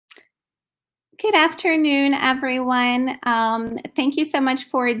Good afternoon, everyone. Thank you so much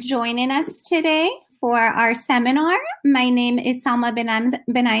for joining us today for our seminar. My name is Salma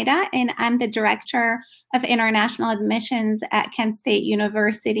Benaida, and I'm the Director of International Admissions at Kent State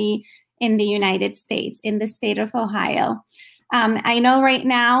University in the United States, in the state of Ohio. I know right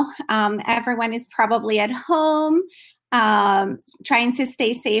now everyone is probably at home, trying to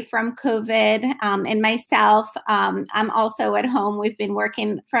stay safe from COVID. And myself, I'm also at home. We've been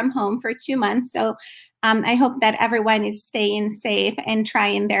working from home for 2 months. So I hope that everyone is staying safe and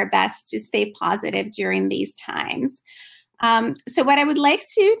trying their best to stay positive during these times. So what I would like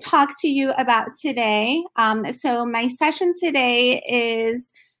to talk to you about today, so my session today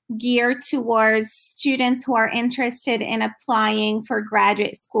is geared towards students who are interested in applying for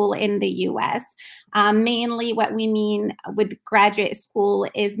graduate school in the US. Mainly what we mean with graduate school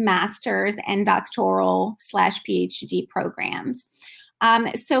is master's and doctoral/PhD programs.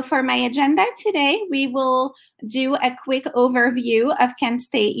 So for my agenda today, we will do a quick overview of Kent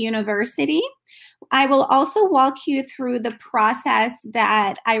State University. I will also walk you through the process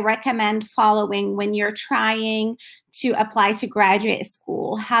that I recommend following when you're trying to apply to graduate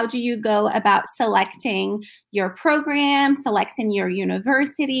school. How do you go about selecting your program, selecting your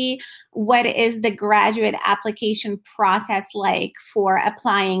university? What is the graduate application process like for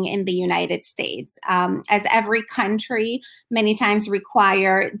applying in the United States? As every country many times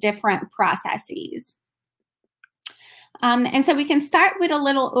require different processes. And so we can start with a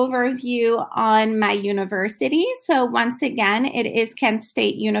little overview on my university. So once again, it is Kent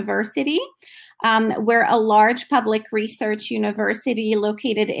State University. We're a large public research university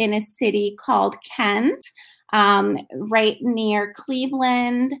located in a city called Kent, right near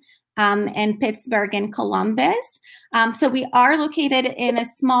Cleveland and Pittsburgh and Columbus. So we are located in a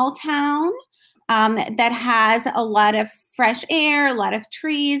small town that has a lot of fresh air, a lot of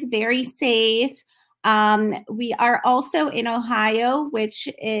trees, very safe. We are also in Ohio, which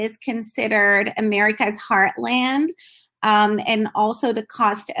is considered America's heartland. And also the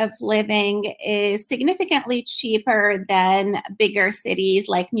cost of living is significantly cheaper than bigger cities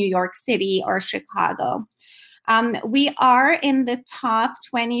like New York City or Chicago. We are in the top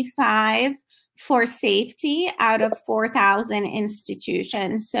 25 for safety out of 4,000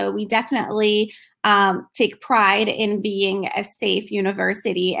 institutions. So we definitely take pride in being a safe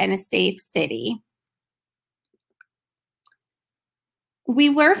university and a safe city. We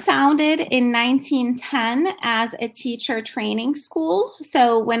were founded in 1910 as a teacher training school.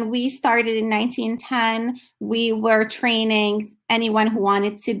 So when we started in 1910, we were training anyone who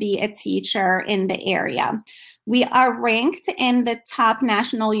wanted to be a teacher in the area. We are ranked in the top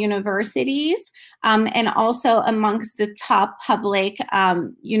national universities and also amongst the top public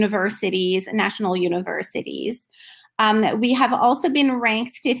universities, national universities. We have also been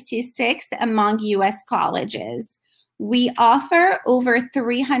ranked 56 among US colleges. We offer over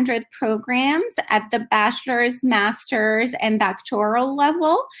 300 programs at the bachelor's, master's, and doctoral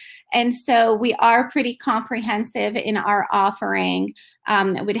level. And so we are pretty comprehensive in our offering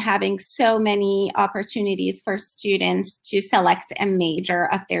with having so many opportunities for students to select a major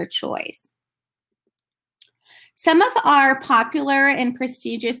of their choice. Some of our popular and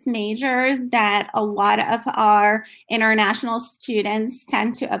prestigious majors that a lot of our international students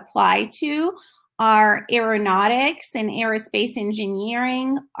tend to apply to are aeronautics and aerospace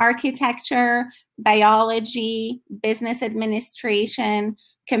engineering, architecture, biology, business administration,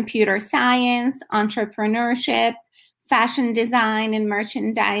 computer science, entrepreneurship, fashion design and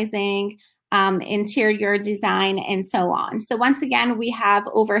merchandising, interior design, and so on. So once again, we have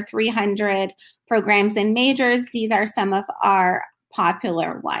over 300 programs and majors. These are some of our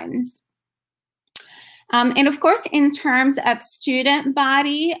popular ones. And of course, in terms of student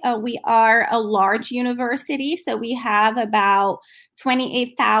body, we are a large university. So we have about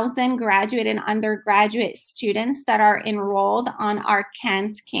 28,000 graduate and undergraduate students that are enrolled on our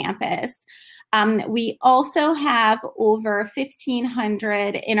Kent campus. We also have over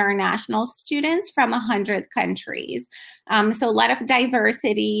 1,500 international students from 100 countries. So a lot of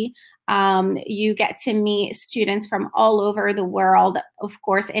diversity. You get to meet students from all over the world, of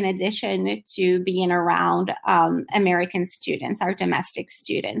course, in addition to being around American students, our domestic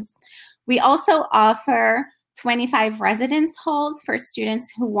students. We also offer 25 residence halls for students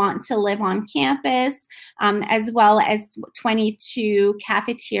who want to live on campus, as well as 22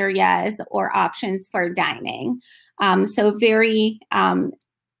 cafeterias or options for dining. So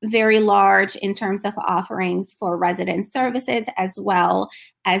very large in terms of offerings for resident services as well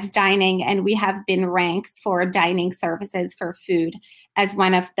as dining. And we have been ranked for dining services for food as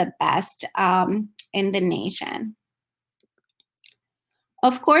one of the best in the nation.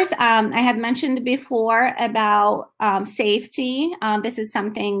 Of course, I had mentioned before about safety. This is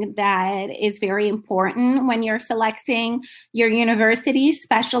something that is very important when you're selecting your university,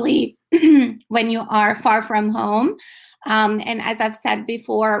 especially when you are far from home. And as I've said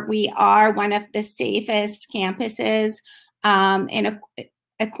before, we are one of the safest campuses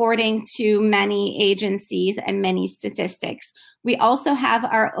according to many agencies and many statistics. We also have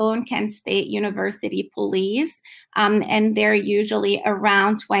our own Kent State University police, and they're usually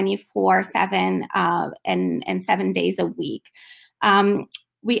around 24/7 and 7 days a week.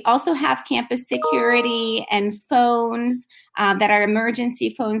 We also have campus security and phones that are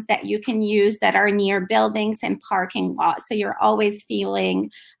emergency phones that you can use that are near buildings and parking lots. So you're always feeling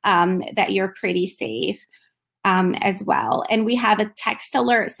that you're pretty safe. As well. And we have a text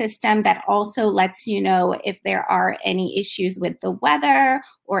alert system that also lets you know if there are any issues with the weather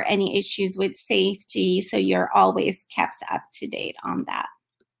or any issues with safety. So you're always kept up to date on that.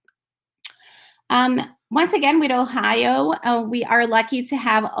 Once again, with Ohio, we are lucky to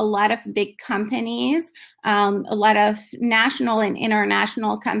have a lot of big companies, a lot of national and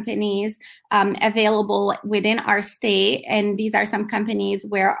international companies available within our state. And these are some companies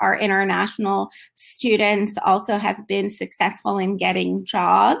where our international students also have been successful in getting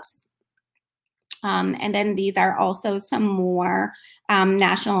jobs. And then these are also some more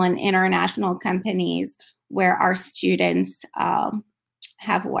national and international companies where our students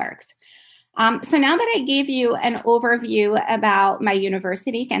have worked. So now that I gave you an overview about my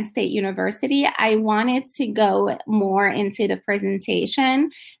university, Kent State University, I wanted to go more into the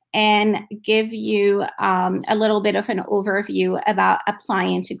presentation and give you a little bit of an overview about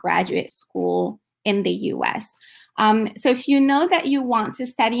applying to graduate school in the US. So if you know that you want to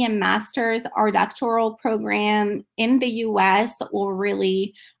study a master's or doctoral program in the US or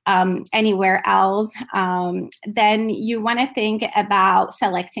really anywhere else, then you want to think about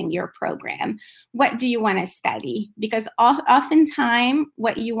selecting your program. What do you want to study? Because oftentimes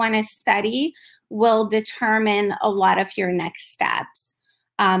what you want to study will determine a lot of your next steps.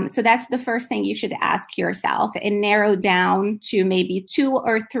 So that's the first thing you should ask yourself and narrow down to maybe 2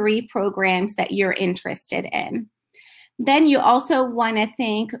 or 3 programs that you're interested in. Then you also want to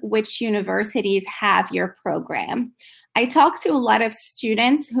think which universities have your program. I talk to a lot of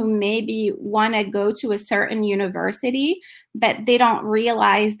students who maybe want to go to a certain university, but they don't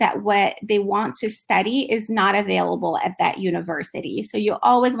realize that what they want to study is not available at that university. So you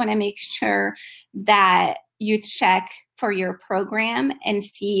always want to make sure that you check for your program and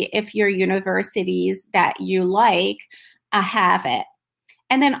see if your universities that you like have it.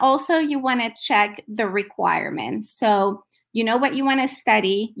 And then also you want to check the requirements. So you know what you want to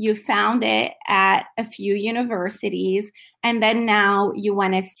study, you found it at a few universities, and then now you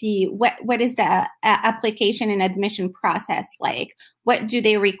want to see what is the application and admission process like? What do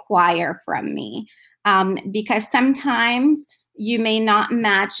they require from me? Because sometimes you may not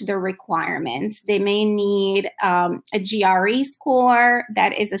match the requirements. They may need a GRE score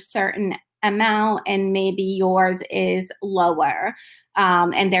that is a certain amount and maybe yours is lower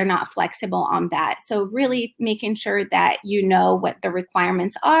and they're not flexible on that. So really making sure that you know what the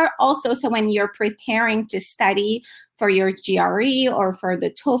requirements are. Also, so when you're preparing to study for your GRE or for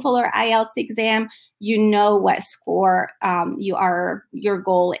the TOEFL or IELTS exam, you know what score your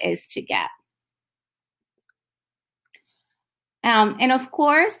goal is to get. And of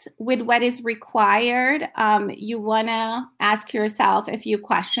course, with what is required, you want to ask yourself a few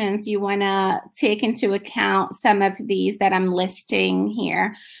questions. You want to take into account some of these that I'm listing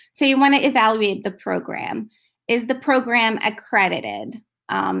here. So you want to evaluate the program. Is the program accredited?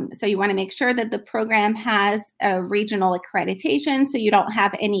 So you want to make sure that the program has a regional accreditation so you don't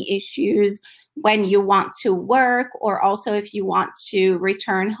have any issues when you want to work, or also if you want to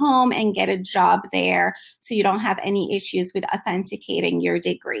return home and get a job there so you don't have any issues with authenticating your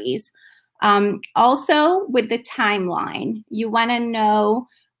degrees. Also with the timeline, you want to know,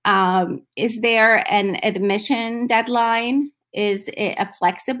 is there an admission deadline? Is it a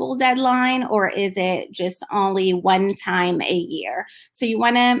flexible deadline, or is it just only one time a year? So you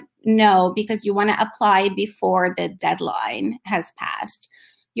want to know because you want to apply before the deadline has passed.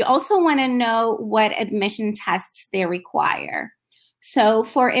 You also want to know what admission tests they require. So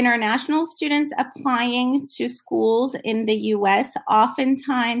for international students applying to schools in the US,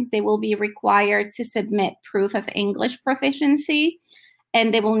 oftentimes they will be required to submit proof of English proficiency,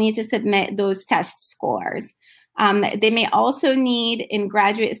 and they will need to submit those test scores. They may also need in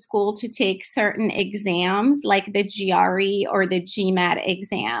graduate school to take certain exams like the GRE or the GMAT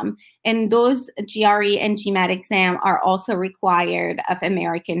exam. And those GRE and GMAT exam are also required of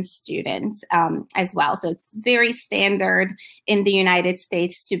American students as well. So it's very standard in the United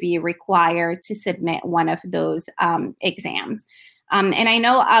States to be required to submit one of those exams. And I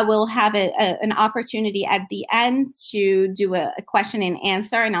know I will have an opportunity at the end to do a question and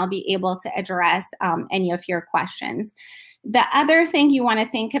answer, and I'll be able to address any of your questions. The other thing you want to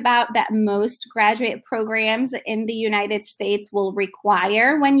think about that most graduate programs in the United States will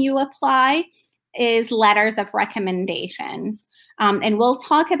require when you apply is letters of recommendations. And we'll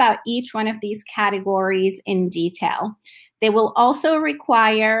talk about each one of these categories in detail. They will also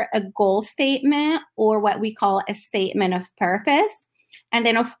require a goal statement or what we call a statement of purpose. And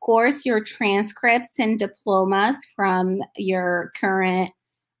then, of course, your transcripts and diplomas from your current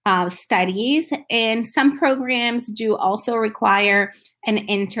studies. And some programs do also require an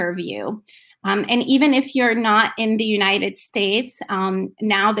interview. And even if you're not in the United States,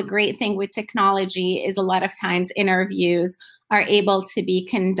 now the great thing with technology is a lot of times interviews are able to be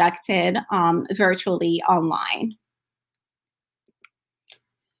conducted virtually online.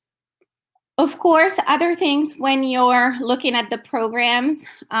 Of course, other things when you're looking at the programs,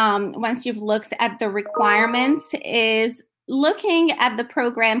 once you've looked at the requirements, is looking at the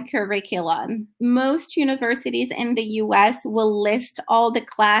program curriculum. Most universities in the US will list all the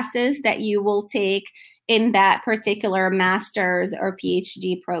classes that you will take in that particular master's or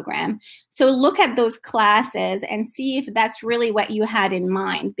PhD program. So look at those classes and see if that's really what you had in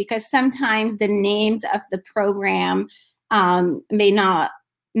mind, because sometimes the names of the program may not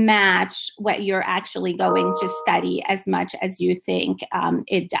match what you're actually going to study as much as you think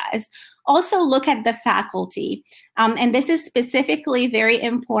it does. Also look at the faculty. And this is specifically very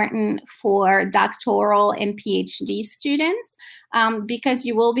important for doctoral and PhD students because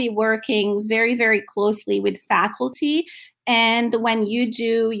you will be working very, very closely with faculty. And when you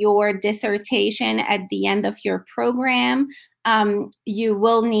do your dissertation at the end of your program, you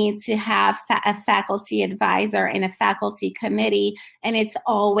will need to have a faculty advisor and a faculty committee, and it's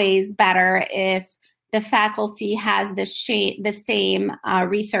always better if the faculty has the same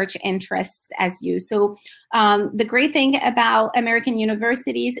research interests as you. So the great thing about American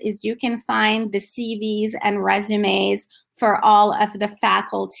universities is you can find the CVs and resumes for all of the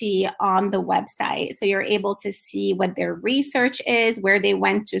faculty on the website. So you're able to see what their research is, where they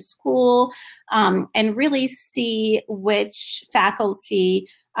went to school, and really see which faculty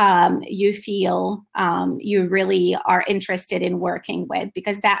you feel you really are interested in working with,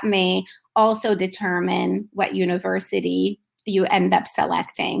 because that may also determine what university you end up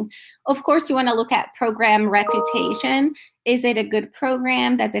selecting. Of course, you want to look at program reputation. Is it a good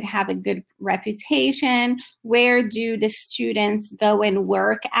program? Does it have a good reputation? Where do the students go and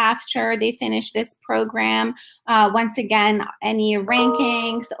work after they finish this program? Once again, any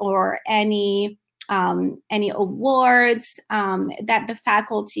rankings or any awards that the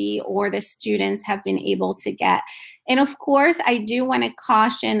faculty or the students have been able to get. And of course, I do want to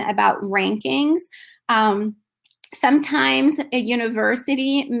caution about rankings. Sometimes a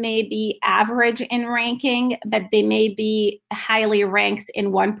university may be average in ranking, but they may be highly ranked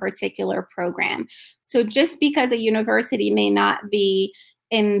in one particular program. So just because a university may not be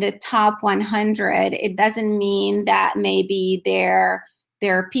in the top 100, it doesn't mean that maybe their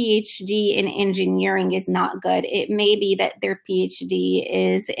PhD in engineering is not good. It may be that their PhD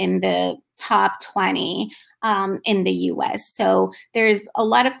is in the top 20 in the US. So there's a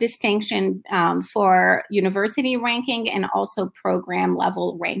lot of distinction for university ranking and also program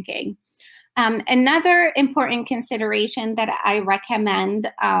level ranking. Another important consideration that I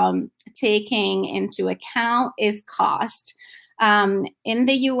recommend taking into account is cost. In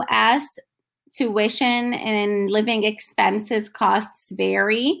the US, tuition and living expenses costs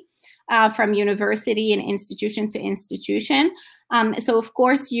vary from university and institution to institution. So of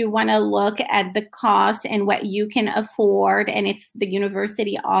course you want to look at the cost and what you can afford, and if the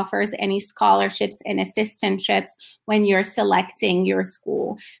university offers any scholarships and assistantships when you're selecting your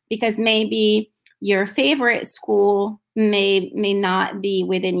school, because maybe your favorite school may not be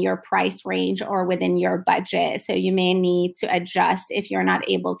within your price range or within your budget. So you may need to adjust if you're not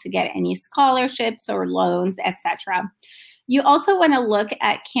able to get any scholarships or loans, etc. You also want to look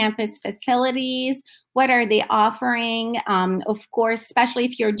at campus facilities. What are they offering? Of course, especially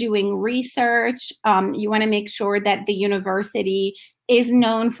if you're doing research, you want to make sure that the university is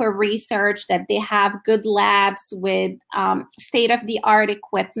known for research, that they have good labs with state-of-the-art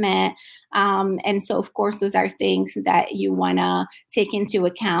equipment. And so, of course, those are things that you want to take into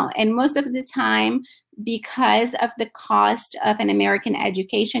account. And most of the time, because of the cost of an American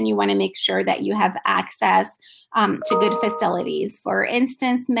education, you want to make sure that you have access to good facilities. For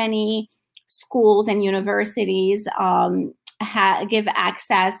instance, many schools and universities give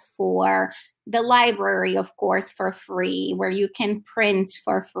access for the library, of course, for free, where you can print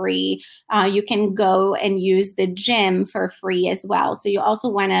for free. You can go and use the gym for free as well. So you also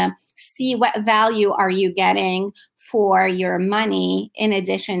want to see what value are you getting for your money in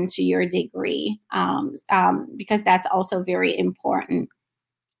addition to your degree, because that's also very important.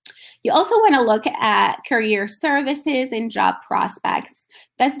 You also want to look at career services and job prospects.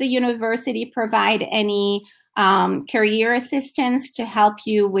 Does the university provide any career assistance to help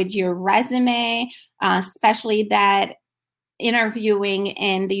you with your resume, especially that interviewing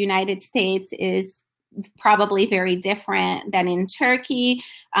in the United States is probably very different than in Turkey.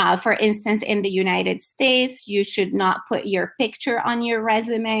 For instance, in the United States, you should not put your picture on your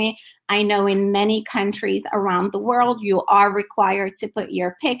resume. I know in many countries around the world, you are required to put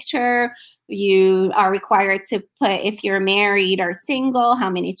your picture. You are required to put if you're married or single, how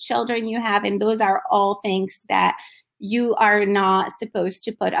many children you have, and those are all things that you are not supposed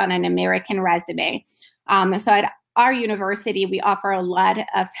to put on an American resume. So at our university, we offer a lot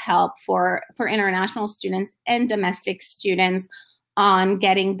of help for international students and domestic students on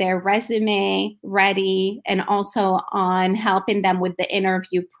getting their resume ready and also on helping them with the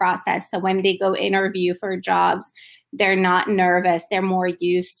interview process. So when they go interview for jobs, they're not nervous. They're more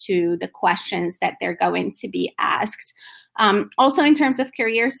used to the questions that they're going to be asked. Also, in terms of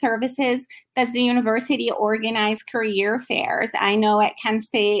career services, does the university organize career fairs? I know at Kent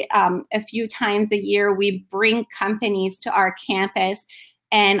State, a few times a year, we bring companies to our campus,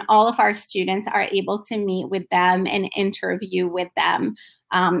 and all of our students are able to meet with them and interview with them.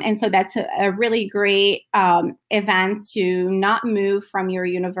 And so that's a really great event to not move from your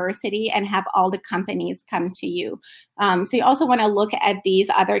university and have all the companies come to you. So you also want to look at these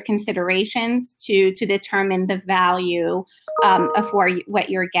other considerations to determine the value of what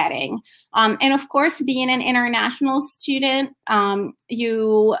you're getting. And of course, being an international student,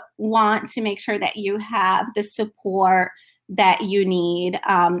 you want to make sure that you have the support that you need,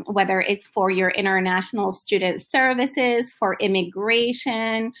 whether it's for your international student services, for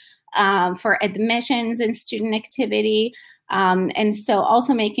immigration, for admissions and student activity. And so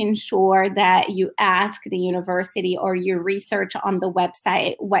also making sure that you ask the university or you research on the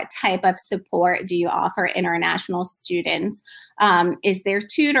website, what type of support do you offer international students? Is there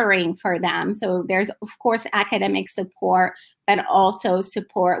tutoring for them? So there's, of course, academic support, but also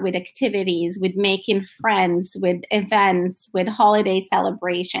support with activities, with making friends, with events, with holiday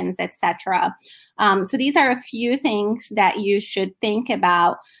celebrations, etc. So these are a few things that you should think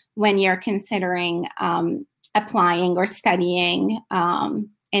about when you're considering applying or studying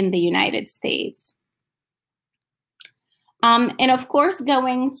in the United States. And of course,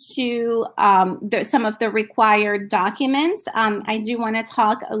 going to some of the required documents, I do want to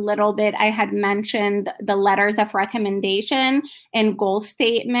talk a little bit. I had mentioned the letters of recommendation and goal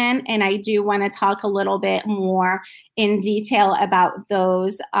statement, and I do want to talk a little bit more in detail about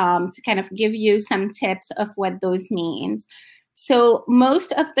those to kind of give you some tips of what those means. So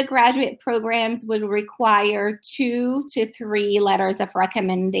most of the graduate programs would require 2 to 3 letters of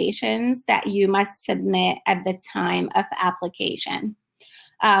recommendations that you must submit at the time of application.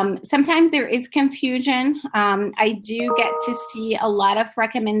 Sometimes there is confusion. I do get to see a lot of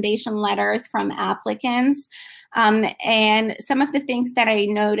recommendation letters from applicants. And some of the things that I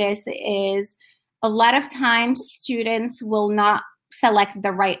notice is a lot of times students will not select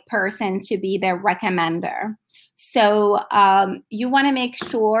the right person to be their recommender. So you want to make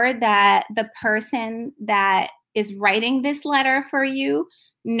sure that the person that is writing this letter for you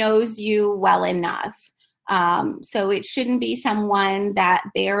knows you well enough. So it shouldn't be someone that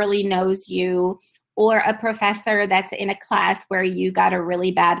barely knows you or a professor that's in a class where you got a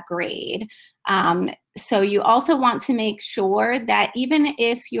really bad grade. So you also want to make sure that even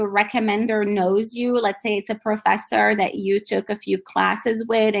if your recommender knows you, let's say it's a professor that you took a few classes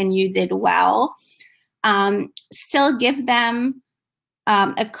with and you did well, still give them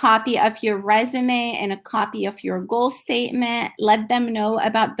a copy of your resume and a copy of your goal statement. Let them know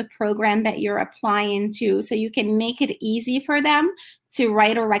about the program that you're applying to so you can make it easy for them to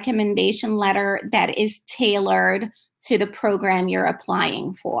write a recommendation letter that is tailored to the program you're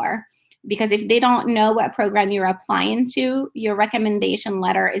applying for. because if they don't know what program you're applying to, your recommendation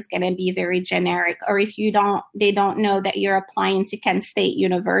letter is going to be very generic. Or if they don't know that you're applying to Kent State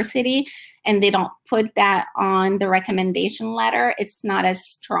University and they don't put that on the recommendation letter, it's not as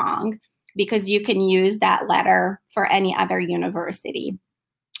strong, because you can use that letter for any other university.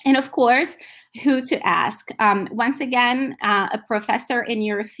 And of course, who to ask. Once again, a professor in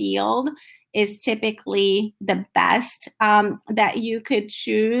your field is typically the best that you could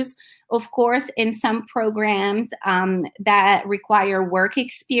choose. Of course, in some programs that require work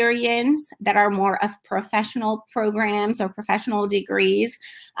experience, that are more of professional programs or professional degrees,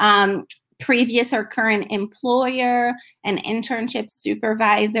 previous or current employer, an internship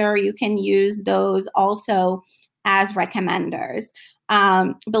supervisor, you can use those also as recommenders.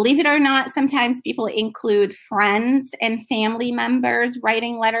 Believe it or not, sometimes people include friends and family members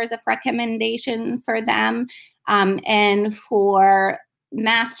writing letters of recommendation for them. And for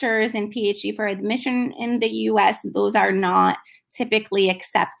master's and PhD for admission in the US, those are not typically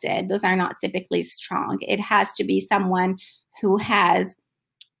accepted. Those are not typically strong. It has to be someone who has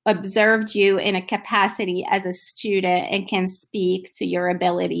observed you in a capacity as a student and can speak to your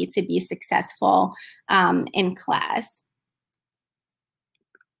ability to be successful in class.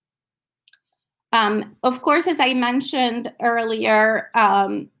 Of course, as I mentioned earlier,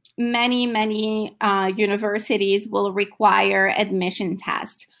 many universities will require admission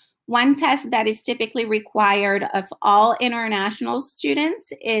tests. One test that is typically required of all international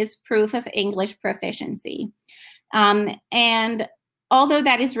students is proof of English proficiency. And although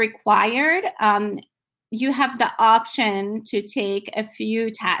that is required, you have the option to take a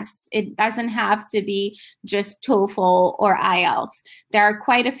few tests. It doesn't have to be just TOEFL or IELTS. There are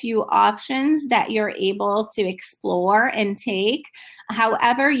quite a few options that you're able to explore and take.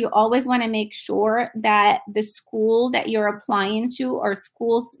 However, you always want to make sure that the school that you're applying to or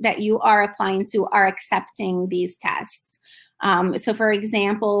schools that you are applying to are accepting these tests. So for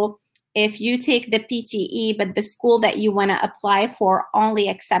example, if you take the PTE, but the school that you want to apply for only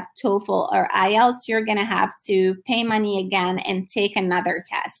accept TOEFL or IELTS, you're going to have to pay money again and take another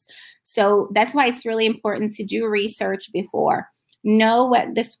test. So that's why it's really important to do research before. Know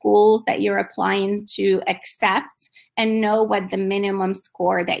what the schools that you're applying to accept and know what the minimum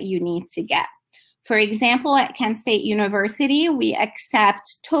score that you need to get. For example, at Kent State University, we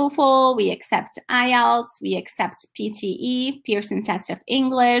accept TOEFL, we accept IELTS, we accept PTE, Pearson Test of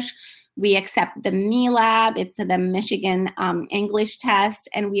English. We accept the MELAB, it's the Michigan English test,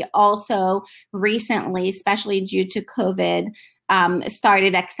 and we also recently, especially due to COVID,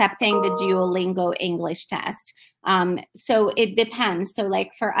 started accepting the Duolingo English test. So it depends. So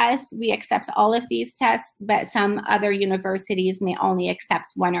like for us, we accept all of these tests, but some other universities may only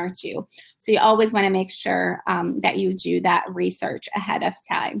accept one or two. So you always want to make sure that you do that research ahead of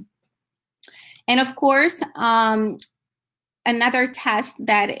time. And of course, another test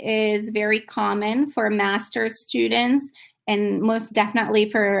that is very common for master's students and most definitely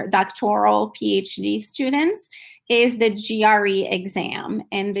for doctoral PhD students is the GRE exam.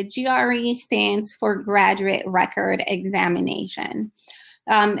 And the GRE stands for Graduate Record Examination.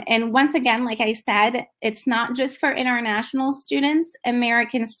 And once again, like I said, it's not just for international students.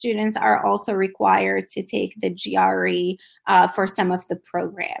 American students are also required to take the GRE for some of the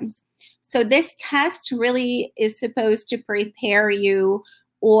programs. So this test really is supposed to prepare you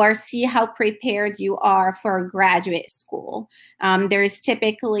or see how prepared you are for graduate school. There is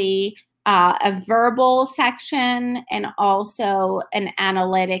typically a verbal section and also an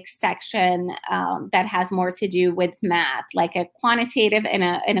analytics section that has more to do with math, like a quantitative and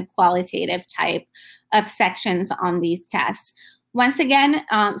a qualitative type of sections on these tests. Once again,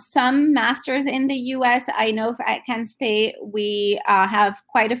 some masters in the US, I know at Kent State, we have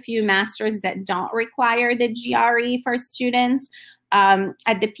quite a few masters that don't require the GRE for students.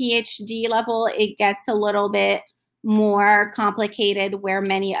 At the PhD level, it gets a little bit more complicated where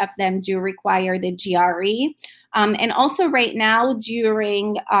many of them do require the GRE. And also right now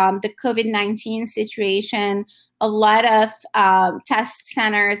during the COVID-19 situation, a lot of test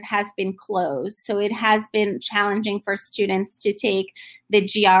centers has been closed. So it has been challenging for students to take the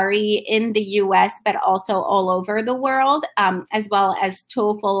GRE in the US, but also all over the world, as well as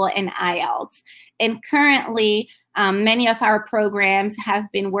TOEFL and IELTS. And currently, many of our programs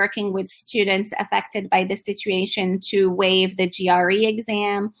have been working with students affected by the situation to waive the GRE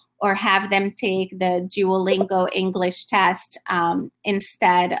exam or have them take the Duolingo English test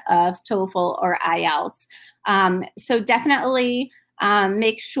instead of TOEFL or IELTS. So definitely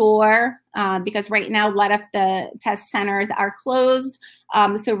make sure, because right now a lot of the test centers are closed,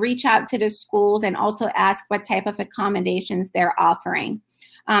 so reach out to the schools and also ask what type of accommodations they're offering.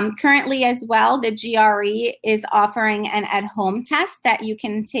 Currently as well, the GRE is offering an at-home test that you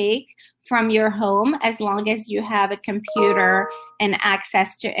can take from your home as long as you have a computer and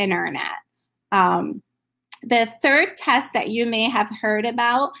access to internet. The third test that you may have heard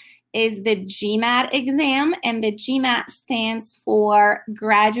about is the GMAT exam, and the GMAT stands for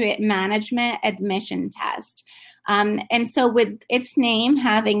Graduate Management Admission Test. And so with its name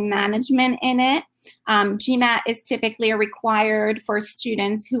having management in it, GMAT is typically required for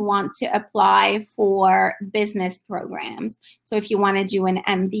students who want to apply for business programs. So if you want to do an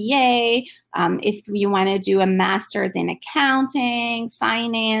MBA, if you want to do a master's in accounting,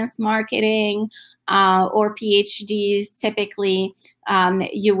 finance, marketing, or PhDs, typically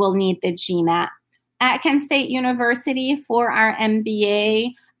you will need the GMAT. At Kent State University for our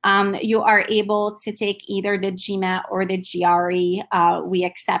MBA, you are able to take either the GMAT or the GRE. We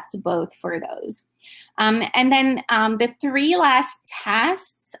accept both for those. And then the three last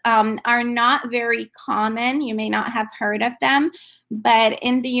tests are not very common. You may not have heard of them, but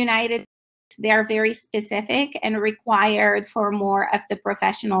in the United States, they're very specific and required for more of the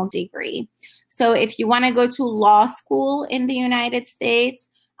professional degree. So if you want to go to law school in the United States,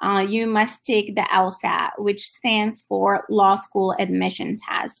 you must take the LSAT, which stands for Law School Admission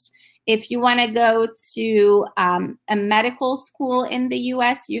Test. If you want to go to a medical school in the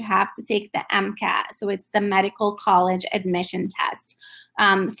US, you have to take the MCAT. So it's the Medical College Admission Test.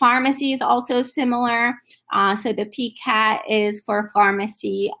 Pharmacy is also similar. So the PCAT is for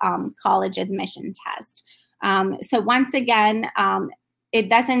Pharmacy College Admission Test. So once again, it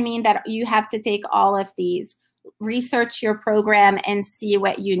doesn't mean that you have to take all of these. Research your program and see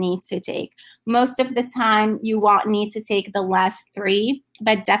what you need to take. Most of the time, you won't need to take the last three,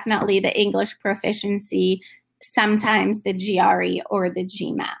 but definitely the English proficiency, sometimes the GRE or the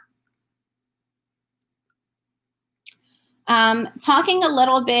GMAT. Talking a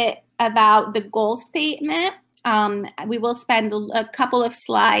little bit about the goal statement, we will spend a couple of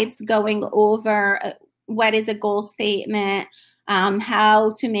slides going over what is a goal statement,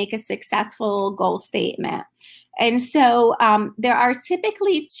 how to make a successful goal statement. And so there are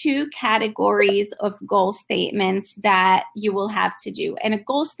typically two categories of goal statements that you will have to do. And a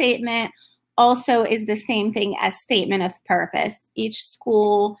goal statement also is the same thing as statement of purpose. Each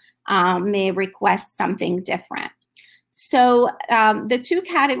school may request something different. So the two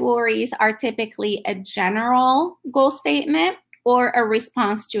categories are typically a general goal statement or a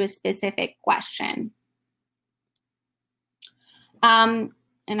response to a specific question.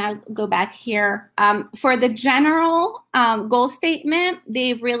 And I'll go back here. For the general goal statement,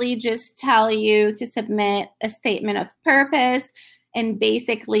 they really just tell you to submit a statement of purpose. And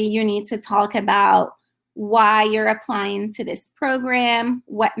basically, you need to talk about why you're applying to this program,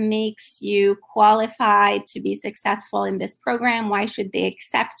 what makes you qualified to be successful in this program, why should they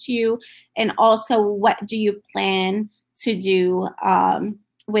accept you, and also what do you plan to do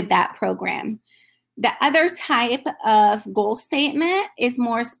with that program. The other type of goal statement is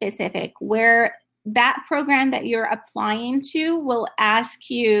more specific, where that program that you're applying to will ask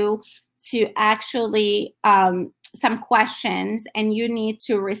you to actually some questions, and you need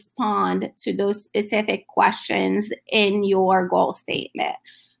to respond to those specific questions in your goal statement.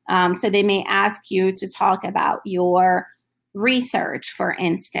 So they may ask you to talk about your research, for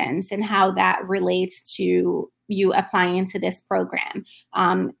instance, and how that relates to you applying to this program.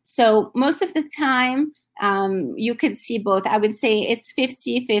 So most of the time, you could see both. I would say it's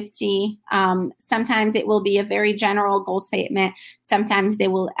 50-50. Sometimes it will be a very general goal statement. Sometimes they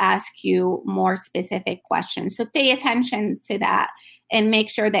will ask you more specific questions. So pay attention to that and make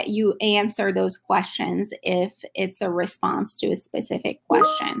sure that you answer those questions if it's a response to a specific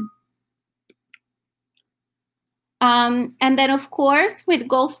question. And then, of course, with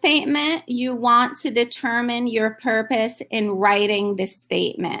goal statement, you want to determine your purpose in writing this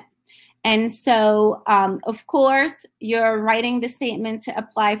statement. And so, of course, you're writing the statement to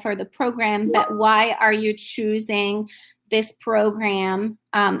apply for the program, but why are you choosing this program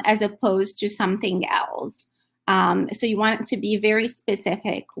as opposed to something else? So you want it to be very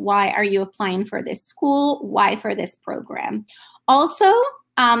specific. Why are you applying for this school? Why for this program? Also,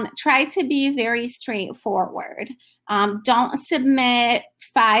 try to be very straightforward. Don't submit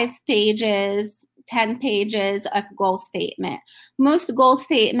 5 pages, 10 pages of goal statement. Most goal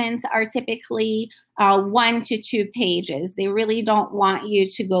statements are typically 1 to 2 pages. They really don't want you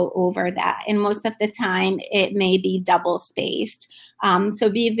to go over that. And most of the time, it may be double spaced. So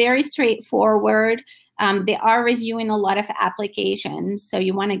be very straightforward. They are reviewing a lot of applications, so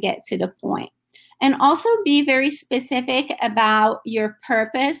you want to get to the point. And also be very specific about your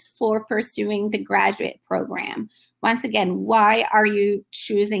purpose for pursuing the graduate program. Once again, why are you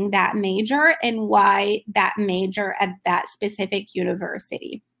choosing that major and why that major at that specific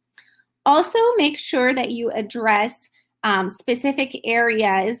university? Also, make sure that you address specific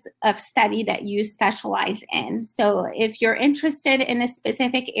areas of study that you specialize in. So if you're interested in a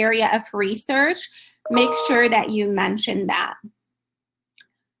specific area of research, make sure that you mention that.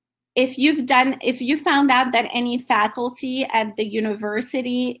 If you found out that any faculty at the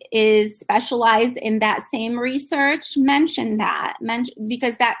university is specialized in that same research, mention that,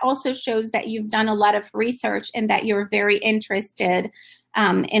 because that also shows that you've done a lot of research and that you're very interested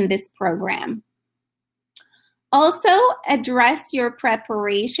in this program. Also, address your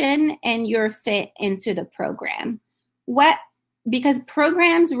preparation and your fit into the program. Because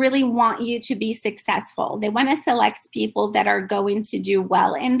programs really want you to be successful. They want to select people that are going to do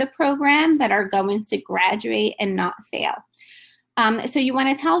well in the program, that are going to graduate and not fail. So you want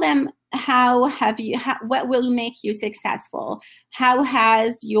to tell them what will make you successful? How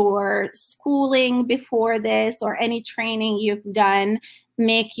has your schooling before this or any training you've done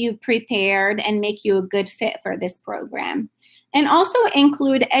make you prepared and make you a good fit for this program? And also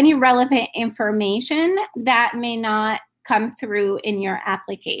include any relevant information that may not come through in your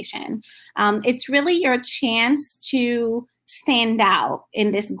application. It's really your chance to stand out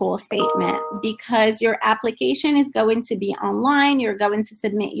in this goal statement because your application is going to be online. You're going to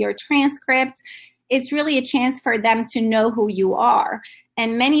submit your transcripts. It's really a chance for them to know who you are.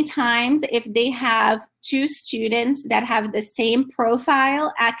 And many times, if they have two students that have the same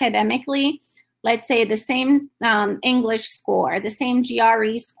profile academically, let's say the same English score, the same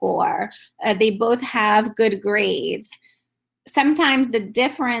GRE score, they both have good grades, sometimes the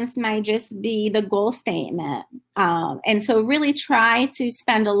difference might just be the goal statement. And so really try to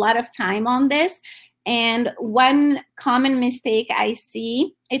spend a lot of time on this. And one common mistake I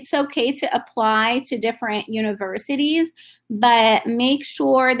see, it's okay to apply to different universities, but make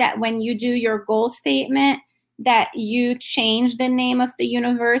sure that when you do your goal statement, that you change the name of the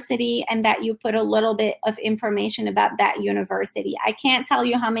university and that you put a little bit of information about that university. I can't tell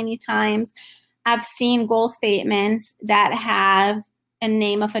you how many times I've seen goal statements that have a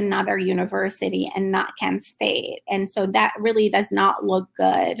name of another university and not Kent State. And so that really does not look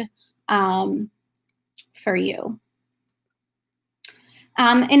good for you.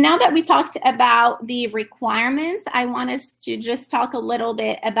 And now that we talked about the requirements, I want us to just talk a little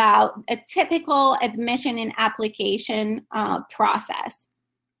bit about a typical admission and application process.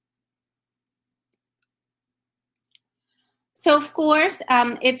 So of course,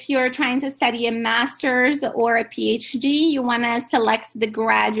 if you're trying to study a master's or a PhD, you want to select the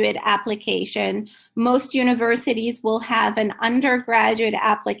graduate application. Most universities will have an undergraduate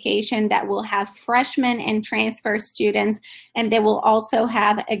application that will have freshmen and transfer students, and they will also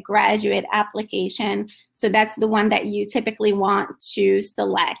have a graduate application. So that's the one that you typically want to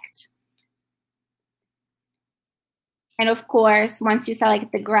select. And of course, once you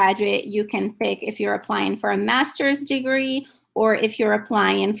select the graduate, you can pick if you're applying for a master's degree or if you're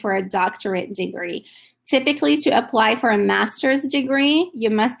applying for a doctorate degree. Typically, to apply for a master's degree,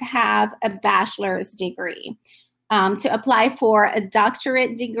 you must have a bachelor's degree. To apply for a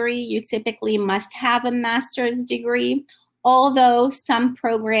doctorate degree, you typically must have a master's degree, although some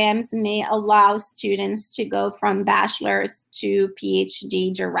programs may allow students to go from bachelor's to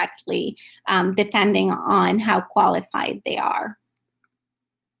PhD directly, depending on how qualified they are.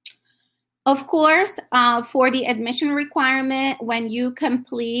 Of course, for the admission requirement, when you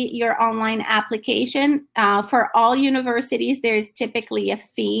complete your online application, for all universities, there is typically a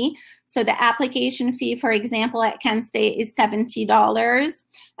fee. So the application fee, for example, at Kent State is $70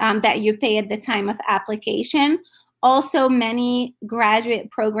 that you pay at the time of application. Also, many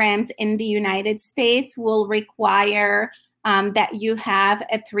graduate programs in the United States will require that you have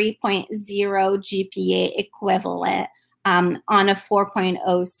a 3.0 GPA equivalent on a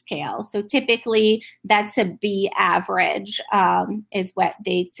 4.0 scale. So typically, that's a B average is what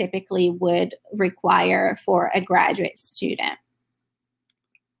they typically would require for a graduate student.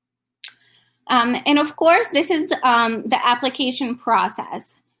 And of course, this is the application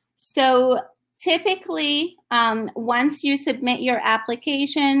process. So typically, once you submit your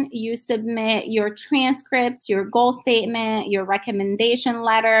application, you submit your transcripts, your goal statement, your recommendation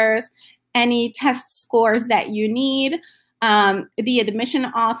letters, any test scores that you need. The admission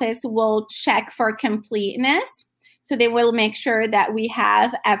office will check for completeness. So they will make sure that we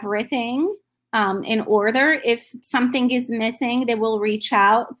have everything in order. If something is missing, they will reach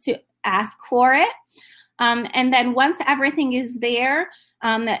out to ask for it. And then once everything is there,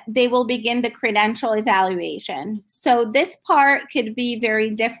 they will begin the credential evaluation. So this part could be very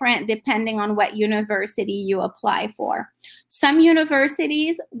different depending on what university you apply for. Some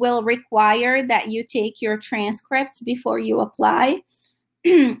universities will require that you take your transcripts before you apply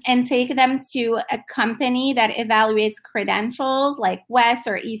and take them to a company that evaluates credentials like WES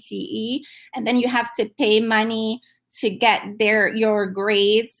or ECE, and then you have to pay money to get your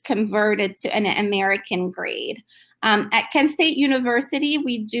grades converted to an American grade. At Kent State University,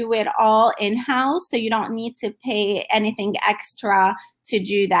 we do it all in-house, so you don't need to pay anything extra to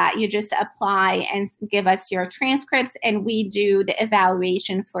do that. You just apply and give us your transcripts, and we do the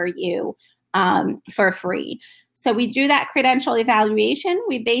evaluation for you for free. So we do that credential evaluation.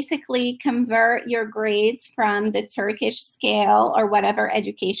 We basically convert your grades from the Turkish scale or whatever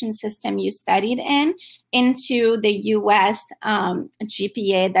education system you studied in into the US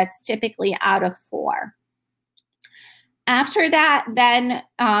GPA that's typically out of 4. After that, then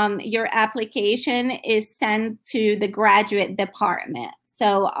your application is sent to the graduate department.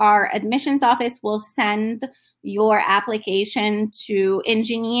 So our admissions office will send your application to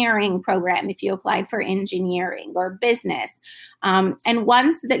engineering program if you applied for engineering or business. And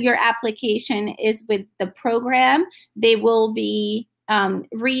once that your application is with the program, they will be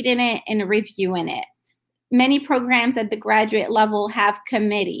reading it and reviewing it. Many programs at the graduate level have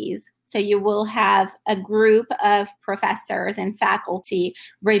committees. So you will have a group of professors and faculty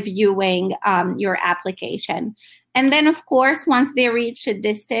reviewing your application. And then, of course, once they reach a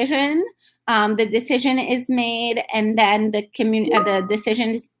decision, the decision is made, and then the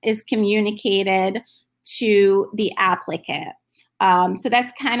decision is communicated to the applicant. So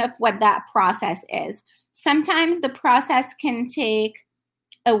that's kind of what that process is. Sometimes the process can take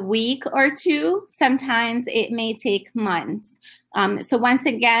a week or 2. Sometimes it may take months. So once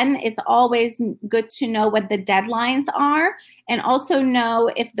again, it's always good to know what the deadlines are, and also know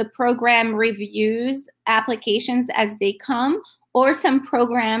if the program reviews applications as they come, or some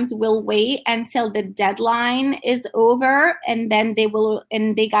programs will wait until the deadline is over, and then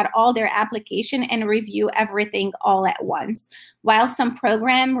they got all their application and review everything all at once, while some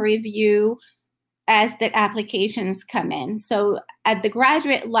program review as the applications come in. So at the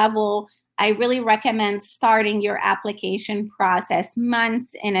graduate level, I really recommend starting your application process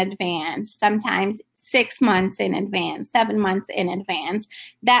months in advance, sometimes 6 months in advance, 7 months in advance.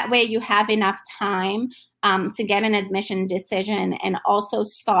 That way you have enough time to get an admission decision and also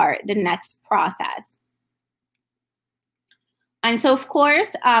start the next process. And so, of course,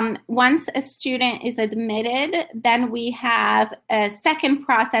 once a student is admitted, then we have a second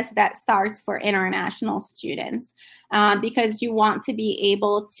process that starts for international students because you want to be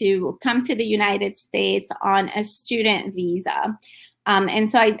able to come to the United States on a student visa.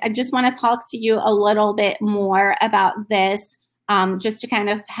 And so I just want to talk to you a little bit more about this, just to kind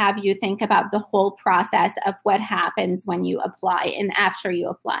of have you think about the whole process of what happens when you apply and after you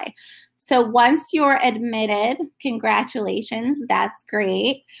apply. So once you're admitted, congratulations, that's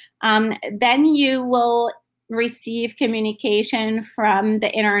great. Then you will receive communication from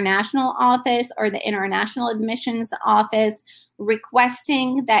the international office or the international admissions office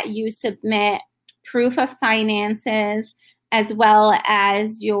requesting that you submit proof of finances as well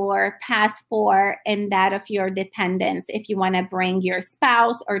as your passport and that of your dependents if you want to bring your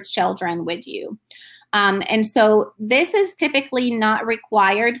spouse or children with you. And so this is typically not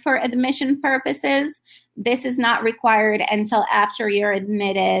required for admission purposes. This is not required until after you're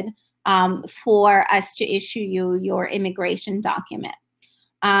admitted for us to issue you your immigration document.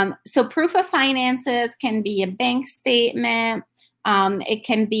 So proof of finances can be a bank statement. It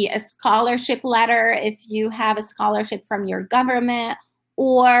can be a scholarship letter if you have a scholarship from your government,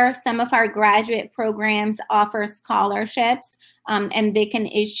 or some of our graduate programs offer scholarships, and they can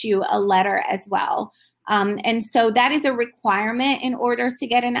issue a letter as well. And so that is a requirement in order to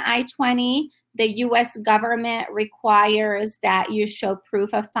get an I-20. The U.S. government requires that you show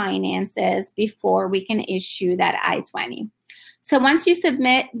proof of finances before we can issue that I-20. So once you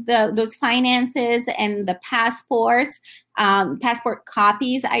submit those finances and the passports, passport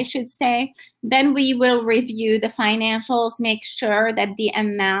copies, I should say, then we will review the financials, make sure that the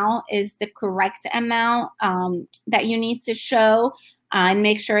amount is the correct amount that you need to show, and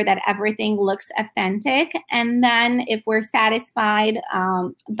make sure that everything looks authentic. And then if we're satisfied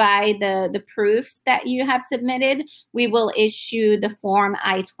by the proofs that you have submitted, we will issue the form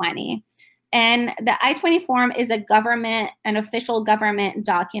I-20. And the I-20 form is an official government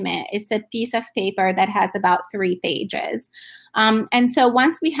document. It's a piece of paper that has about 3 pages. And so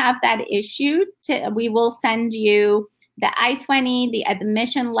once we have that issued, we will send you the I-20, the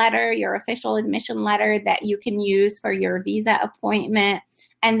admission letter, your official admission letter that you can use for your visa appointment,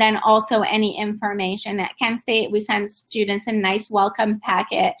 and then also any information. At Kent State, we send students a nice welcome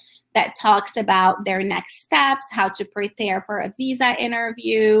packet that talks about their next steps, how to prepare for a visa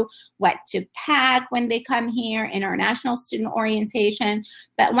interview, what to pack when they come here, international student orientation.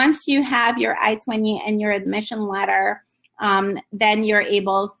 But once you have your I-20 and your admission letter, then you're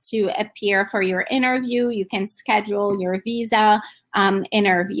able to appear for your interview. You can schedule your visa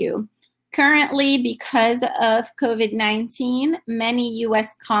interview. Currently, because of COVID-19, many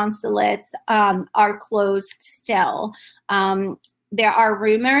U.S. consulates are closed still. There are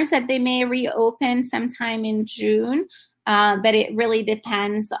rumors that they may reopen sometime in June, but it really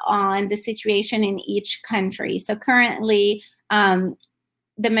depends on the situation in each country. So currently,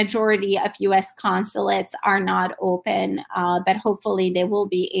 the majority of U.S. consulates are not open, but hopefully they will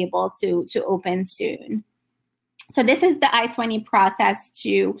be able to open soon. So this is the I-20 process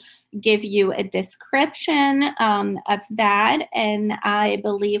to give you a description of that. And I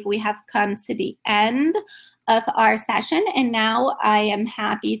believe we have come to the end of our session. And now I am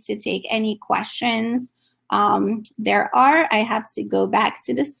happy to take any questions there are. I have to go back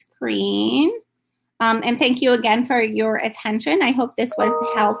to the screen. And thank you again for your attention. I hope this was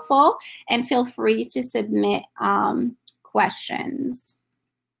helpful, and feel free to submit questions.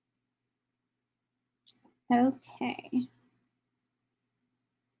 Okay.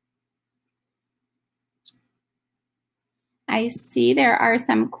 I see there are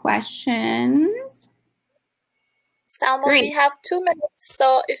some questions. Salma, Great. We have 2 minutes,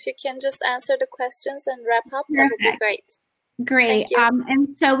 so if you can just answer the questions and wrap up, that would be great. Great.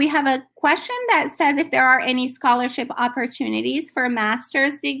 And so we have a question that says if there are any scholarship opportunities for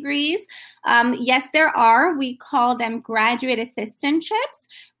master's degrees. Yes, there are. We call them graduate assistantships,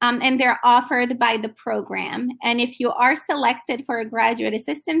 and they're offered by the program. And if you are selected for a graduate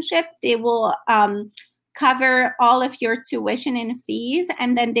assistantship, they will cover all of your tuition and fees,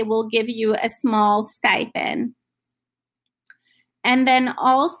 and then they will give you a small stipend. And then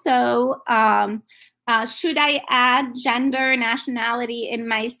also, should I add gender, nationality in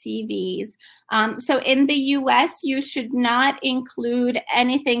my CVs? So in the US, you should not include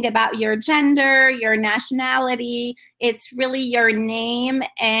anything about your gender, your nationality. It's really your name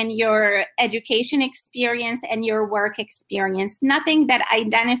and your education experience and your work experience. Nothing that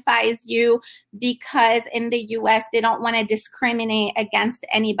identifies you, because in the US, they don't want to discriminate against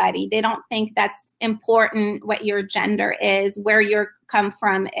anybody. They don't think that's important what your gender is, where you come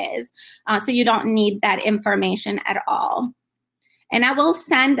from is. So you don't need that information at all. And I will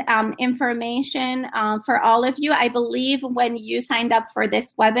send information for all of you. I believe when you signed up for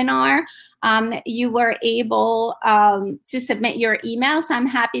this webinar, you were able to submit your email. So I'm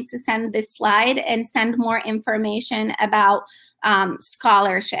happy to send this slide and send more information about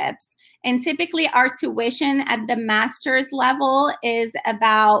scholarships. And typically our tuition at the master's level is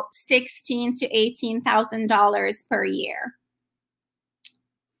about $16,000 to $18,000 per year.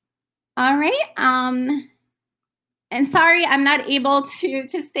 All right. And sorry, I'm not able to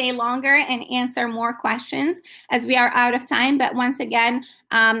stay longer and answer more questions as we are out of time. But once again,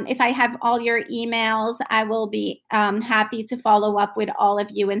 if I have all your emails, I will be happy to follow up with all of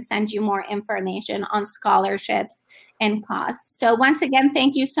you and send you more information on scholarships and costs. So once again,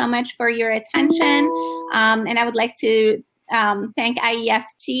 thank you so much for your attention. And I would like to thank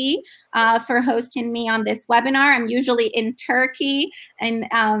IEFT for hosting me on this webinar. I'm usually in Turkey and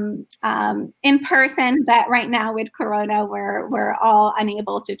in person, but right now with Corona, we're all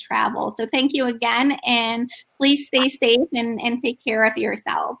unable to travel. So thank you again, and please stay safe and take care of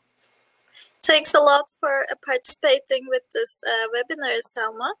yourself. Thanks a lot for participating with this webinar,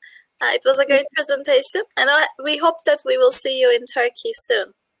 Salma. It was a great presentation, and we hope that we will see you in Turkey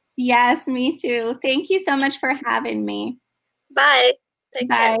soon. Yes, me too. Thank you so much for having me. Bye. Take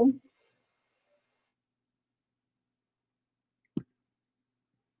care. Bye.